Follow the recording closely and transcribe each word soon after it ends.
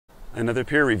Another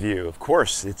peer review. Of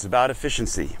course, it's about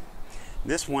efficiency.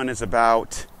 This one is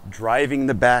about driving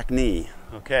the back knee.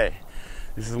 Okay,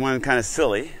 this is one kind of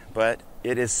silly, but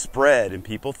it is spread, and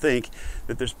people think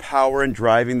that there's power in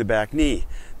driving the back knee.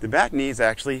 The back knee is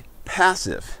actually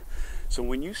passive. So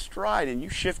when you stride and you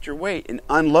shift your weight and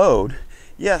unload,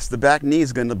 yes, the back knee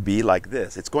is going to be like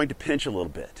this. It's going to pinch a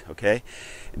little bit, okay?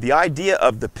 The idea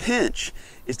of the pinch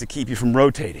is to keep you from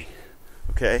rotating,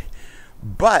 okay?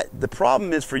 But the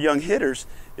problem is for young hitters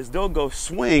is they'll go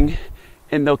swing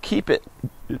and they'll keep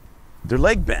their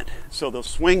leg bent. So they'll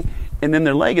swing and then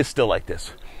their leg is still like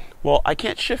this. Well, I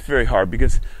can't shift very hard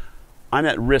because I'm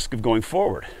at risk of going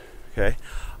forward, okay?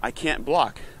 I can't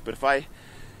block. But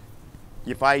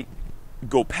if I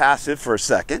go passive for a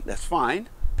second, that's fine,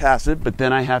 passive, but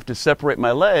then I have to separate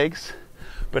my legs,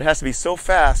 but it has to be so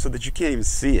fast so that you can't even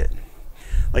see it.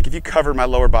 Like if you cover my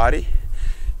lower body,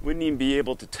 you wouldn't even be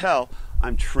able to tell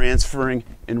I'm transferring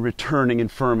and returning and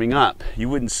firming up. You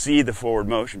wouldn't see the forward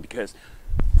motion because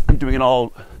I'm doing it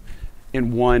all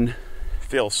in one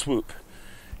fell swoop.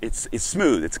 It's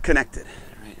smooth, it's connected,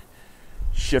 right?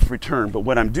 Shift, return. But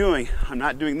what I'm doing, I'm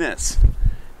not doing this.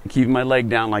 I'm keeping my leg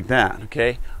down like that,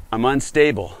 okay? I'm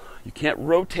unstable. You can't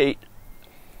rotate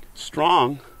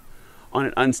strong on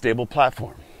an unstable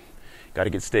platform. You got to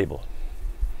get stable.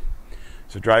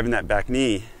 So driving that back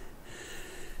knee,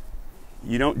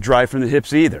 you don't drive from the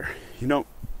hips either.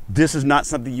 This is not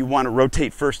something you want to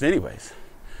rotate first anyways.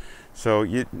 So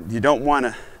you don't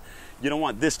want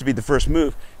this to be the first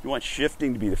move. You want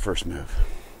shifting to be the first move.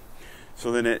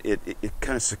 So then it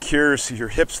kind of secures your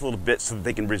hips a little bit so that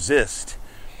they can resist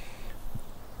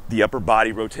the upper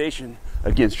body rotation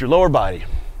against your lower body.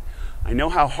 I know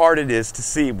how hard it is to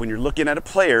see when you're looking at a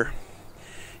player.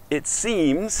 It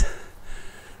seems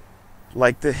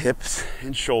like the hips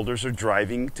and shoulders are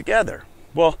driving together.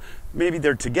 Well, maybe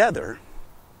they're together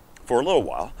for a little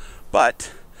while,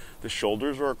 but the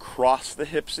shoulders are across the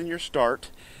hips in your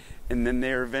start, and then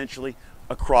they're eventually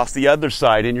across the other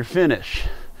side in your finish.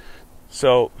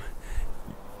 So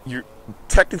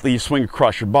technically you swing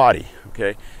across your body,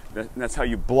 okay? That's how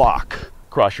you block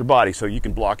across your body. So you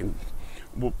can block, and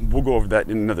we'll go over that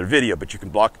in another video, but you can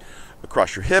block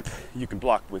across your hip, you can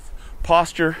block with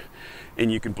posture,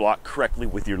 and you can block correctly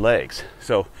with your legs.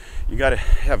 So you gotta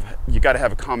have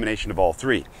a combination of all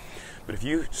three. But if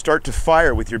you start to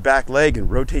fire with your back leg and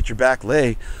rotate your back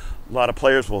leg, a lot of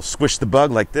players will squish the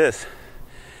bug like this,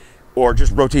 or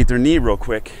just rotate their knee real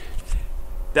quick.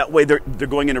 That way they're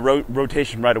going into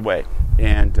rotation right away,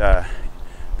 and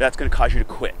that's going to cause you to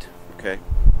quit, okay?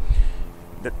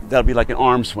 That'll be like an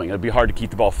arm swing. It'll be hard to keep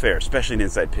the ball fair, especially an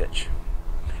inside pitch.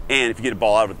 And if you get a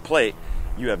ball out of the plate,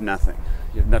 you have nothing.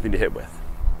 You have nothing to hit with.